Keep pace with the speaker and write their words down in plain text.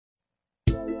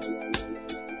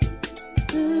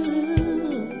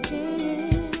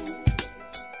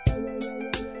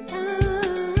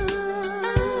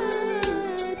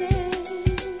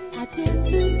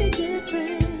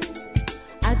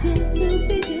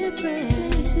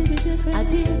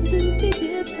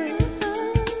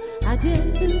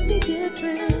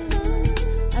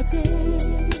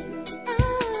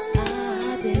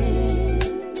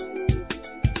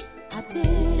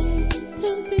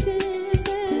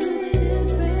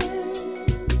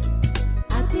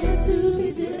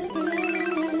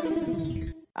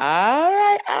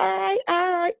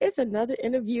It's another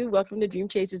interview. Welcome to Dream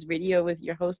Chasers Radio with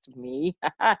your host, me,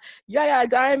 Yaya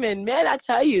Diamond. Man, I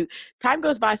tell you, time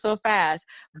goes by so fast,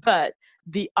 but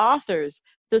the authors,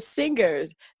 the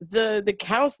singers, the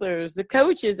counselors, the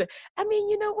coaches, I mean,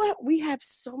 you know what? We have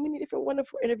so many different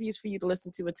wonderful interviews for you to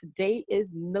listen to, and today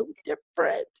is no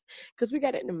different because we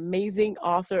got an amazing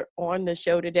author on the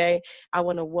show today. I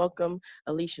want to welcome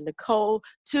Alesha Nichole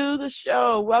to the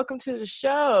show. Welcome to the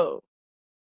show.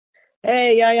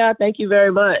 Hey, Yaya, thank you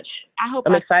very much.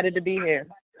 I'm excited to be here.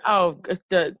 Oh,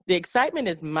 the excitement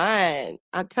is mine.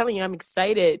 I'm telling you, I'm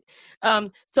excited.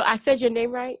 So I said your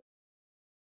name right?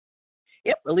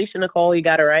 Yep, Alesha Nichole, you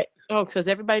got it right. Oh, because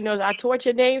everybody knows I torture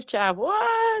your names, child.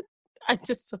 What? I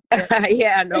just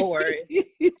yeah, no worries.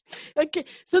 Okay,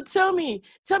 so tell me,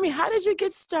 how did you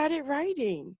get started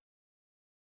writing?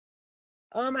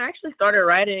 I actually started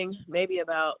writing maybe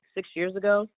about 6 years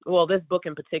ago. Well, this book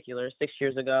in particular, 6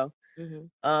 years ago.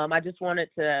 Mm-hmm. I just wanted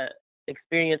to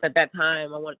experience, at that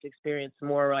time, I wanted to experience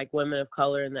more like women of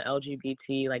color in the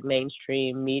LGBT, like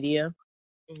mainstream media.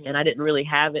 Mm-hmm. And I didn't really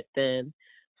have it then.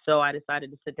 So I decided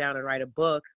to sit down and write a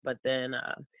book, but then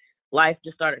life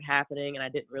just started happening and I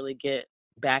didn't really get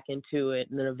back into it.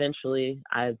 And then eventually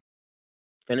I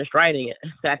finished writing it,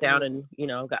 sat down and,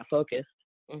 got focused.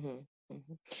 Mm-hmm.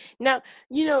 Mm-hmm. Now,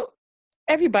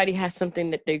 everybody has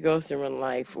something that they go through in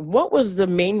life. What was the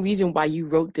main reason why you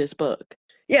wrote this book?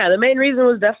 Yeah, the main reason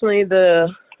was definitely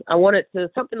I wanted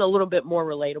something a little bit more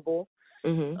relatable.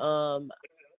 Mm-hmm.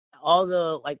 All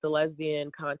the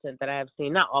lesbian content that I have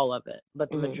seen, not all of it,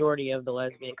 but the majority of the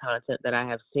lesbian content that I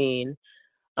have seen,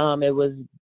 it was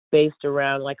based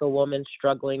around like a woman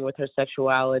struggling with her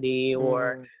sexuality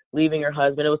or leaving her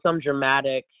husband. It was some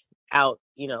dramatic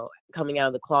coming out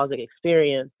of the closet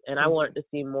experience. And I wanted to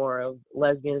see more of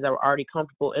lesbians that were already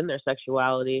comfortable in their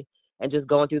sexuality and just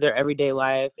going through their everyday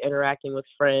life, interacting with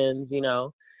friends,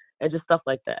 and just stuff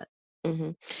like that.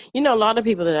 Mm-hmm. A lot of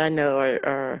people that I know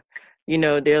are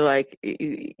they're like,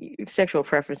 sexual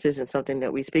preference isn't something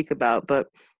that we speak about, but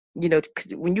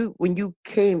when you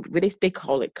came, they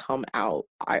call it come out.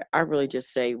 I really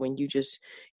just say when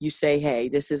you say, hey,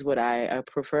 this is what I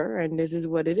prefer and this is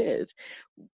what it is.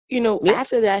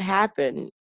 After that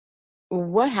happened,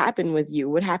 what happened with you?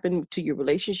 What happened to your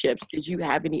relationships? Did you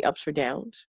have any ups or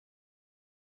downs?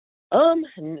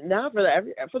 No,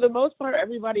 for the most part,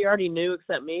 everybody already knew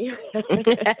except me. So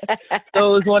it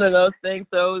was one of those things.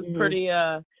 So it was pretty,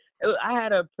 I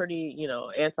had a pretty,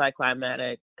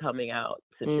 anticlimactic coming out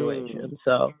situation.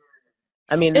 So,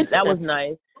 I mean, that was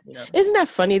nice. Isn't that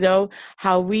funny though,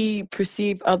 how we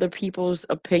perceive other people's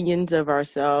opinions of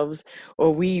ourselves,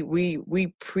 or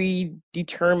we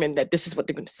predetermine that this is what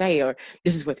they're going to say or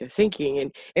this is what they're thinking,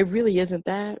 and it really isn't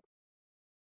that.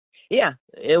 Yeah,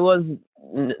 it was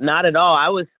not at all. I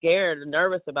was scared and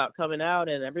nervous about coming out,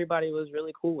 and everybody was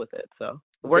really cool with it. So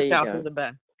it worked out for the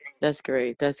best. That's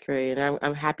great. And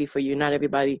I'm happy for you. Not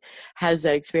everybody has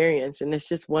that experience, and it's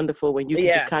just wonderful when you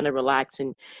can just kind of relax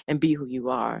and be who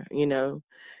you are,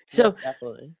 So yeah,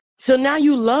 definitely. So now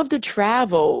you love to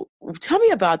travel. Tell me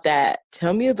about that.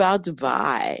 Tell me about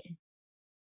Dubai.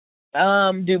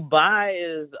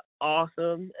 Dubai is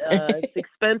awesome. It's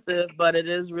expensive, but it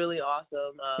is really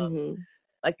awesome.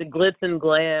 Like the glitz and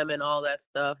glam and all that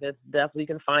stuff. It's definitely, you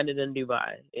can find it in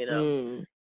Dubai,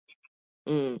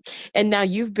 And now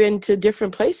you've been to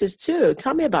different places too.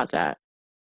 Tell me about that.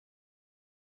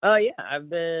 Yeah, I've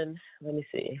been, let me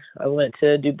see. I went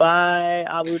to Dubai,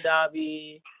 Abu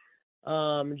Dhabi,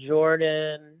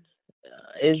 Jordan,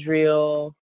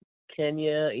 Israel,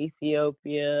 Kenya,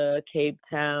 Ethiopia, Cape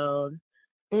Town,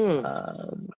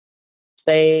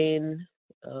 Spain,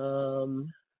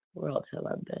 where else have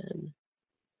I been?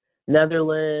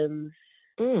 Netherlands.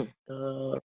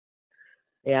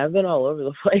 Yeah, I've been all over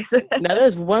the place. Now,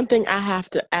 there's one thing I have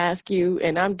to ask you,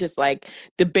 and I'm just like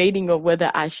debating on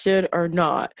whether I should or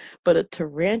not. But a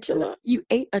tarantula? You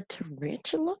ate a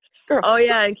tarantula? Girl. Oh,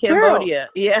 yeah, in Cambodia.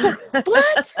 Girl. Yeah.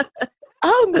 What?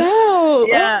 Oh, no.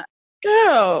 Yeah.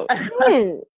 Oh,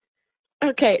 girl.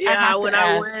 Okay. Yeah, when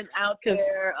I went out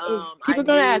there, people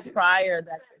gonna ask. prior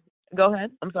that. Go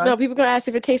ahead. I'm sorry. No, people gonna ask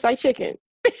if it tastes like chicken.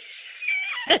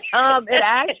 It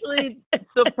actually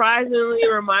surprisingly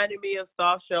reminded me of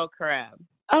soft shell crab.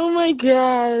 Oh my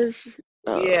gosh.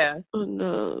 Yeah. Oh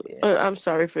no. Yeah. I'm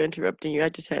sorry for interrupting you. I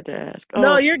just had to ask.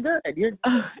 No, Oh. you're good. You're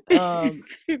I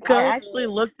actually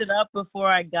looked it up before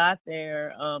I got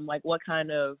there, like what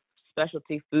kind of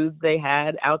specialty foods they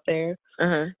had out there.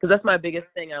 Because that's my biggest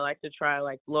thing. I like to try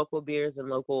like local beers and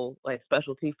local like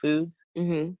specialty foods.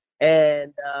 Mm-hmm.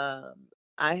 And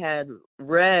I had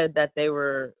read that they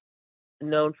were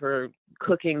known for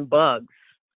cooking bugs.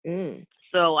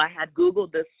 So I had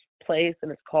Googled this place,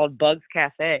 and it's called Bugs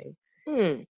Cafe.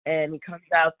 And he comes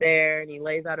out there and he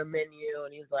lays out a menu,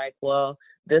 and he's like, well,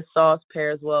 this sauce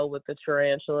pairs well with the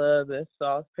tarantula, this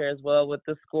sauce pairs well with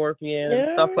the scorpion,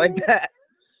 and stuff like that.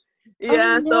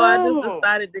 Yeah, oh, no. So I just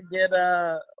decided to get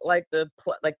like the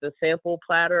sample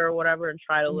platter or whatever, and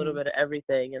tried a little bit of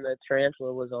everything, and the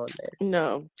tarantula was on there.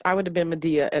 No, I would have been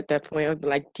Medea at that point. I would be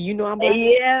like, do you know I'm black?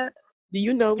 Yeah. Do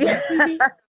you know? Do you see me?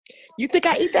 You think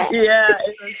I eat that?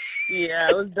 Yeah,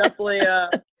 it was definitely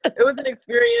it was an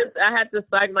experience. I had to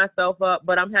psych myself up,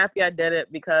 but I'm happy I did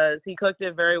it because he cooked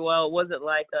it very well. It wasn't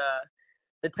like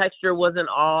the texture wasn't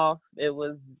off. It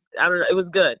was, I don't know, it was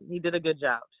good. He did a good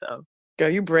job. So, girl,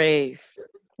 you brave.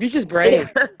 You're just brave.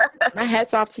 My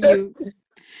hat's off to you.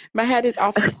 My hat is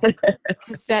off to you.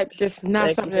 Because that's just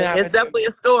not something that I would It's definitely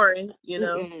a story, you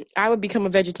know. I would become a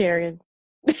vegetarian.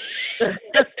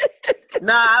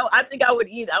 No, I think I would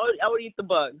eat the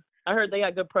bugs. I heard they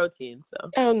got good protein.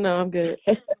 So. Oh no, I'm good.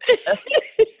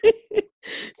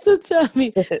 So tell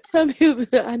me.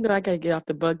 I know I gotta get off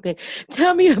the bug thing.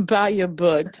 Tell me about your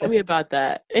book. Tell me about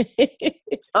that.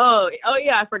 Oh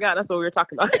yeah, I forgot. That's what we were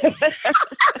talking about.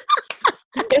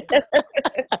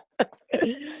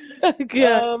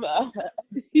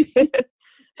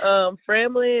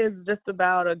 Family is just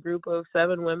about a group of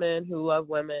 7 women who love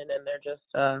women, and they're just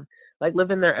like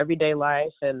living their everyday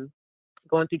life and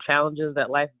going through challenges that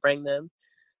life bring them.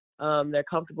 They're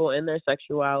comfortable in their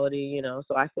sexuality, you know,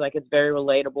 so I feel like it's very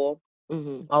relatable.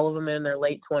 All of them in their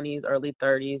late 20s, early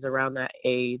 30s, around that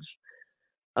age.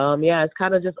 Yeah, it's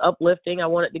kind of just uplifting. I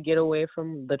wanted to get away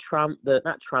from the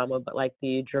not trauma, but like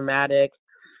the dramatic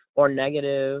or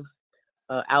negative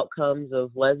outcomes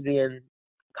of lesbian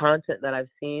content that I've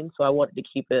seen. So I wanted to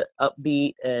keep it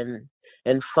upbeat and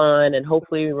fun and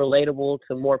hopefully relatable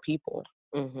to more people.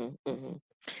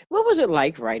 What was it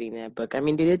like writing that book? I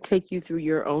mean, did it take you through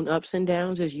your own ups and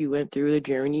downs as you went through the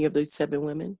journey of those 7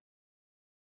 women?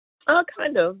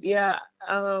 Kind of, yeah.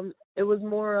 It was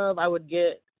more of I would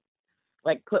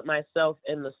put myself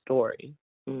in the story,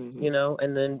 you know,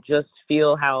 and then just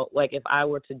feel how, like, if I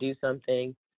were to do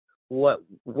something, what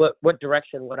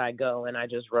direction would I go? And I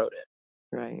just wrote it.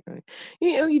 Right.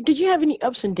 You know, did you have any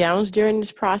ups and downs during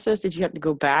this process? Did you have to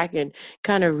go back and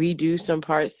kind of redo some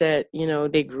parts that, you know,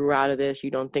 they grew out of this?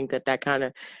 You don't think that kind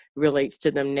of relates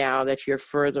to them now that you're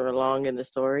further along in the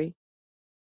story?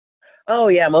 Oh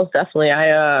yeah, most definitely.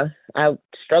 I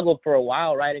struggled for a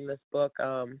while writing this book.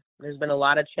 There's been a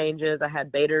lot of changes. I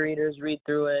had beta readers read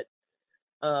through it.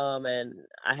 And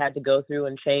I had to go through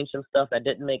and change some stuff that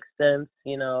didn't make sense,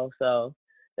 you know. So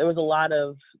there was a lot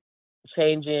of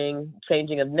changing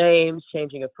of names,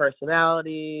 changing of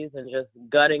personalities, and just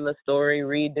gutting the story,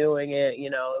 redoing it. You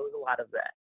know, it was a lot of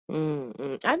that.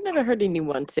 I've never heard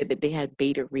anyone say that they had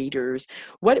beta readers.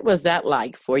 What was that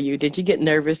like for you? Did you get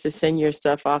nervous to send your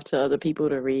stuff off to other people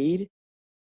to read?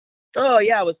 Oh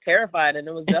yeah, I was terrified, and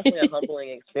it was definitely a humbling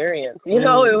experience. You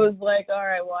know, it was like, all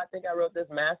right, well, I think I wrote this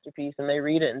masterpiece, and they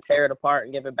read it and tear it apart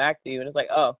and give it back to you, and it's like,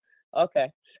 oh, okay.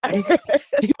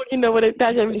 You know what?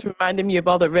 That just reminded me of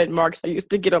all the red marks I used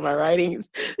to get on my writings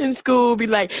in school. Be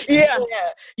like, yeah,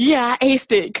 I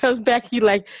aced it. Comes back, he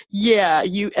like, yeah,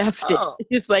 you effed it.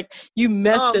 It's like you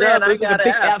messed it up. I got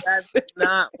an F. That's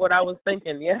not what I was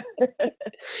thinking. Yeah.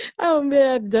 Oh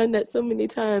man, I've done that so many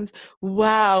times.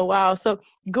 Wow. So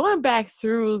going back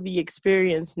through the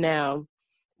experience now,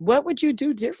 what would you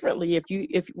do differently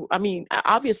I mean,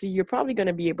 obviously you're probably going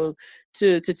to be able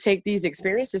to take these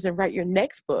experiences and write your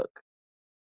next book.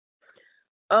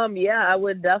 Yeah, I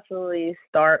would definitely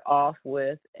start off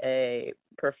with a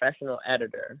professional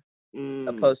editor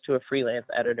opposed to a freelance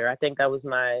editor. I think that was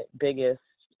my biggest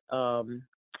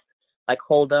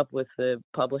hold up with the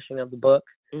publishing of the book.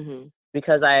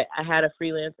 Because I had a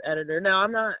freelance editor. Now,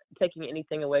 I'm not taking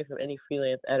anything away from any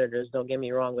freelance editors. Don't get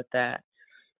me wrong with that.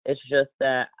 It's just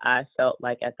that I felt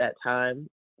like at that time,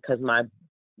 because my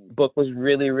book was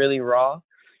really, really raw,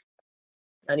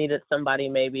 I needed somebody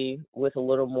maybe with a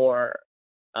little more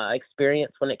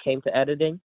experience when it came to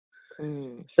editing.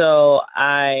 So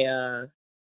I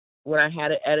when I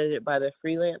had it edited by the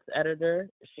freelance editor,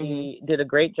 she did a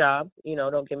great job.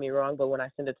 Don't get me wrong, but when I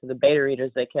sent it to the beta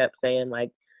readers, they kept saying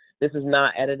like, "This is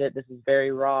not edited. This is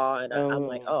very raw." And I'm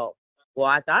like, "Oh, well,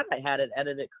 I thought I had it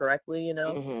edited correctly."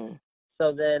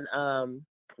 So then,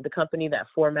 the company that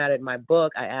formatted my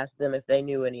book, I asked them if they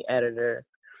knew any editor,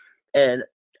 and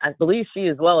I believe she,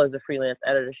 as well as a freelance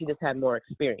editor, she just had more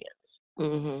experience.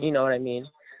 You know what I mean?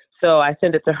 So I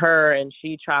sent it to her, and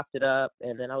she chopped it up,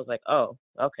 and then I was like, oh,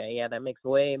 okay, yeah, that makes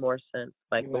way more sense,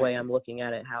 like the way I'm looking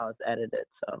at it, how it's edited.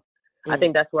 So I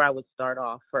think that's where I would start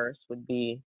off first, would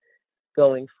be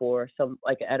going for some,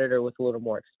 like, an editor with a little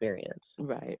more experience.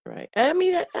 Right. I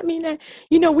mean,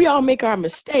 we all make our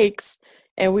mistakes,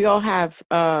 and we all have,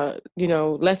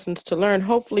 lessons to learn.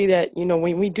 Hopefully that,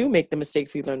 when we do make the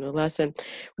mistakes, we learn the lesson.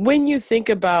 When you think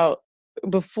about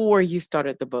before you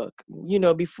started the book,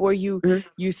 before you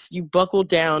buckled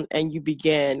down and you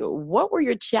began, what were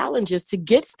your challenges to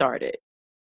get started?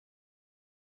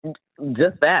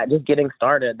 Just getting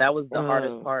started. That was the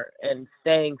hardest part, and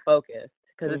staying focused,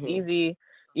 because it's easy,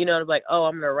 to be like, oh,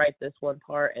 I'm going to write this one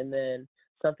part, and then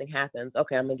something happens.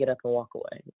 Okay, I'm going to get up and walk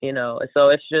away, So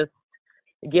it's just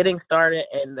getting started,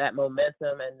 and that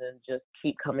momentum, and then just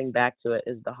keep coming back to it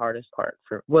was the hardest part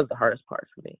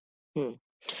for me.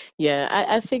 Yeah,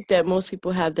 I think that most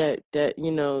people have that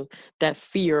that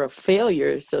fear of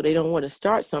failure, so they don't want to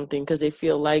start something because they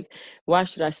feel like, why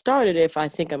should I start it if I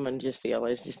think I'm gonna just fail?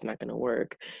 It's just not gonna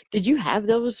work. Did you have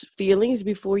those feelings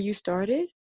before you started?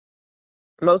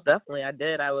 Most definitely, I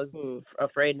did. I was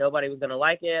afraid nobody was gonna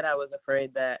like it. I was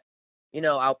afraid that,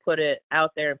 I'll put it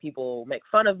out there and people make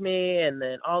fun of me, and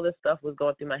then all this stuff was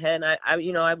going through my head.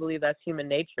 And I believe that's human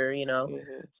nature,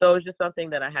 So it was just something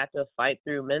that I had to fight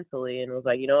through mentally, and was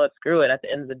like, what, screw it. At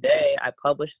the end of the day, I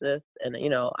published this, and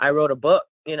I wrote a book.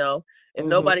 If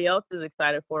nobody else is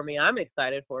excited for me, I'm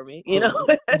excited for me.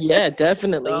 Yeah,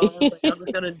 definitely. So I was like, I'm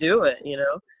just gonna do it.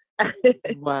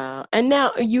 Wow. And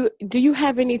now do you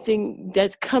have anything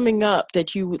that's coming up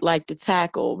that you would like to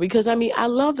tackle? Because I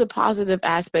love the positive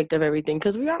aspect of everything,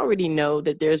 because we already know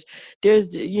that there's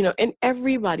in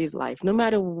everybody's life, no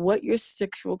matter what your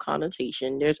sexual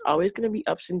connotation, there's always going to be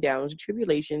ups and downs and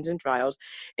tribulations and trials,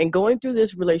 and going through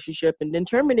this relationship and then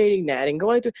terminating that and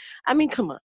going through,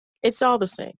 come on. It's all the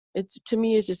same. To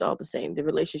me, it's just all the same. The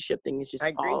relationship thing is just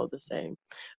all the same.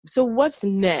 So what's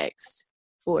next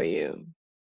for you?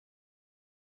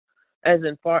 As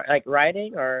in far, like,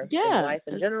 writing, or in life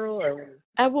in general, or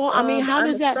well, how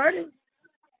does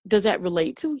that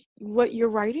relate to what you're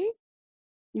writing,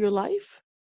 your life?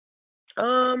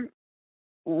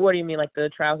 What do you mean, like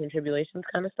the trials and tribulations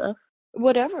kind of stuff?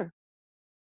 Whatever.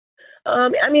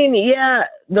 Yeah,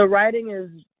 the writing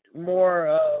is more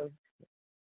of,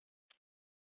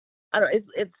 I don't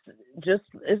know,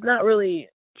 it's not really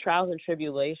trials and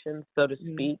tribulations, so to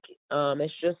speak.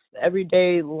 It's just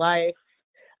everyday life.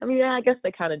 Yeah, I guess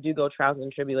they kind of do go trials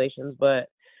and tribulations, but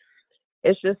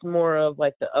it's just more of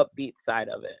like the upbeat side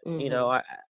of it.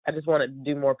 I just want to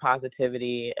do more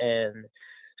positivity and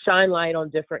shine light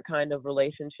on different kind of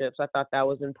relationships. I thought that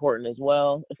was important as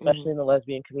well, especially in the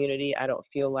lesbian community. I don't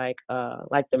feel like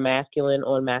the masculine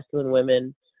on masculine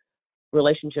women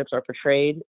relationships are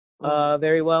portrayed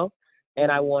very well. And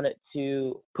I wanted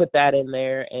to put that in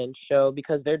there and show,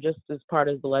 because they're just as part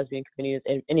of the lesbian community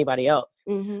as anybody else.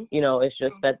 It's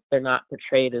just that they're not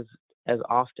portrayed as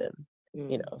often,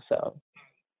 so.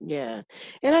 Yeah.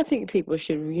 And I think people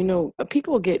should,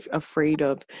 people get afraid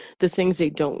of the things they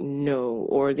don't know,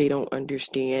 or they don't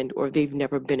understand, or they've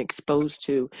never been exposed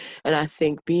to. And I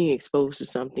think being exposed to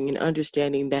something and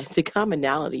understanding that the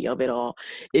commonality of it all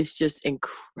is just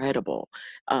incredible.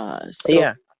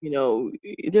 Yeah.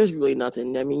 There's really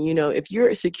nothing. If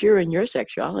you're secure in your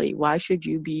sexuality, why should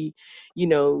you be,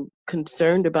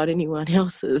 concerned about anyone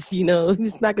else's?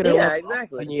 It's not going to rub off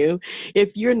on you.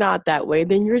 If you're not that way,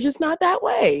 then you're just not that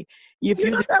way. If you're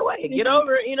not that way, get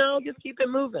over it. Just keep it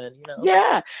moving.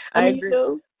 Yeah, I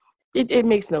agree. It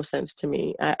makes no sense to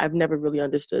me. I've never really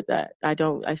understood that.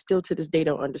 I still to this day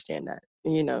don't understand that.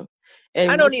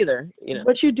 And I don't either.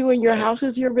 What you do in your house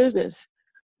is your business.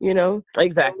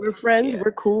 Exactly. We're friends. Yeah.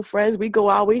 We're cool friends. We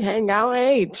go out. We hang out.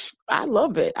 Hey, I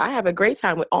love it. I have a great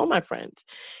time with all my friends.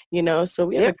 So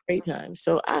we have a great time.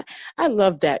 So I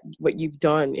love that. What you've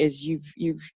done is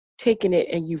you've taken it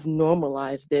and you've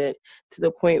normalized it to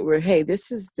the point where, hey,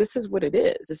 this is what it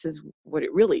is. This is what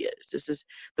it really is. This is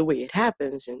the way it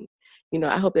happens. And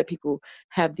I hope that people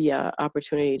have the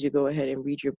opportunity to go ahead and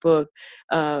read your book.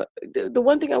 The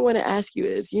one thing I want to ask you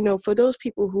is, for those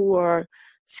people who are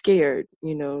scared.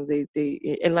 You know, they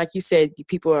and like you said,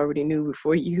 people already knew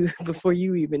before you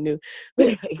even knew.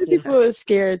 But people are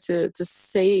scared to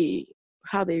say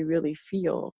how they really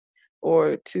feel,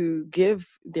 or to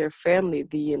give their family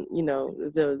the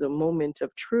the moment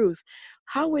of truth.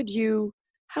 How would you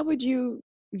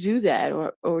do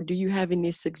that, or do you have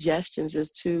any suggestions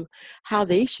as to how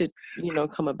they should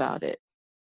come about it?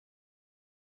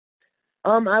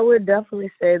 I would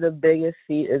definitely say the biggest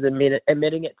feat is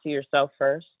admitting it to yourself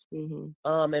first.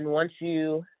 Mm-hmm. And once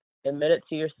you admit it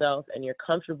to yourself and you're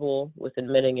comfortable with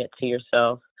admitting it to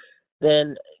yourself,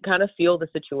 then kind of feel the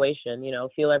situation,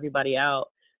 feel everybody out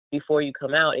before you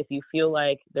come out. If you feel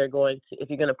like if you're going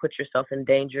to put yourself in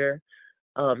danger,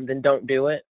 then don't do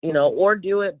it, Mm-hmm. or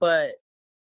do it, but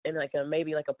in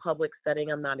maybe a public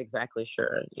setting. I'm not exactly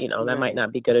sure, that Right. might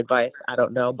not be good advice. I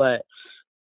don't know, but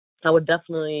I would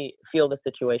definitely feel the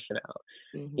situation out.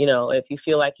 Mm-hmm. If you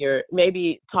feel like you're,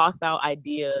 maybe toss out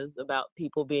ideas about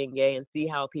people being gay and see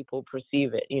how people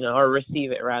perceive it, or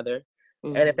receive it rather.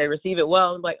 Mm-hmm. And if they receive it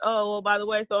well, I'm like, oh, well, by the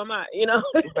way, so am I,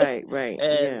 Right.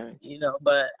 And,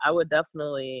 but I would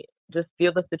definitely just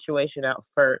feel the situation out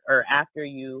first, or after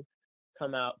you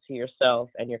come out to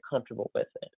yourself and you're comfortable with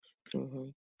it. Mm-hmm.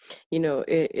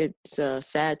 It's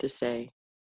sad to say,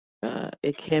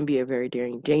 it can be a very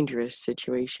dangerous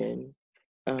situation.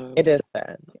 It is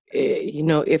sad.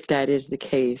 If that is the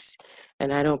case,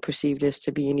 and I don't perceive this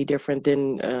to be any different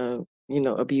than,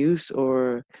 abuse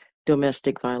or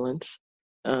domestic violence,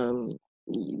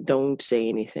 don't say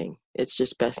anything. It's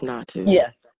just best not to.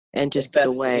 Yes. And just get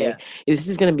away. Yeah. This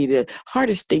is going to be the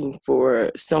hardest thing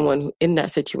for someone in that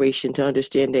situation to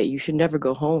understand, that you should never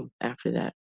go home after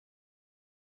that.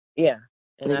 Yeah.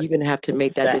 And you're going to have to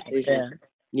make that decision.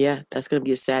 Yeah, that's going to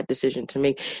be a sad decision to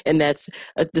make. And that's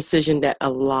a decision that a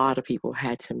lot of people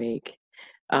had to make.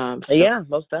 Yeah,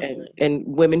 most definitely. And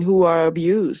women who are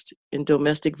abused in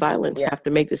domestic violence have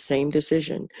to make the same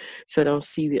decision. So I don't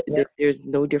see that there's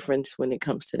no difference when it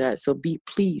comes to that. So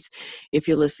please, if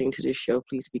you're listening to this show,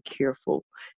 please be careful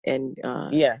and,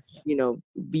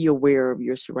 be aware of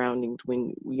your surroundings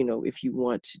when, if you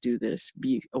want to do this,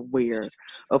 be aware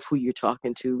of who you're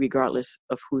talking to, regardless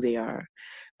of who they are.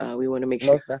 We want to make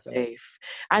sure you're safe.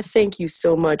 I thank you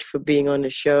so much for being on the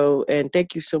show, and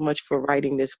thank you so much for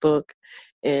writing this book.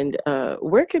 And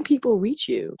where can people reach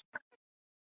you?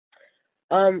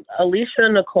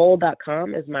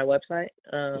 AleshaNichole.com is my website.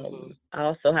 I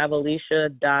also have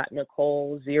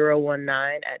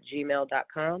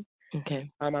Alesha.Nichole019@gmail.com.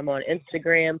 Okay. I'm on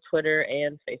Instagram, Twitter,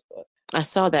 and Facebook. I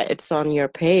saw that it's on your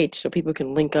page, so people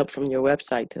can link up from your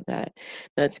website to that.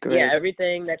 That's great. Yeah,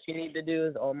 everything that you need to do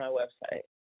is on my website.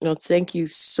 Well, thank you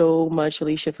so much,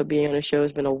 Alesha, for being on the show.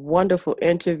 It's been a wonderful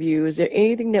interview. Is there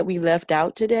anything that we left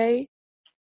out today?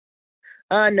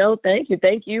 No, thank you.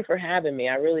 Thank you for having me.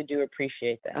 I really do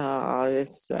appreciate that. Oh,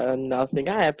 it's nothing.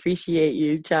 I appreciate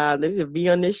you, child. Let me be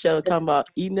on this show talking about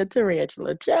eating a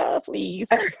tarantula. Child, please.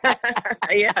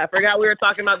 Yeah, I forgot we were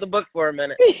talking about the book for a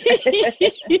minute.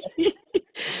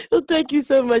 Well, thank you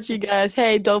so much, you guys.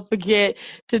 Hey, don't forget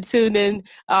to tune in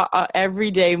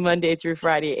every day, Monday through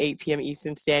Friday, 8 p.m.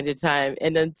 Eastern Standard Time.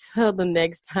 And until the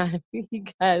next time, you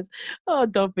guys,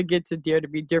 don't forget to dare to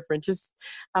be different. Just,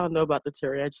 I don't know about the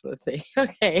tarantula thing.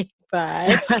 Okay,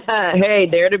 bye. Hey,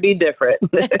 dare to be different.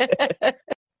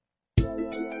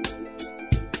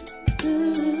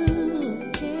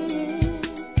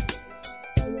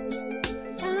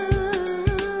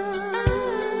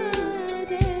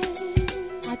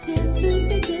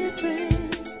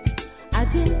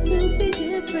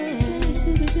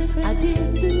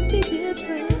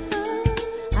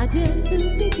 I dare to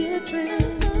be different.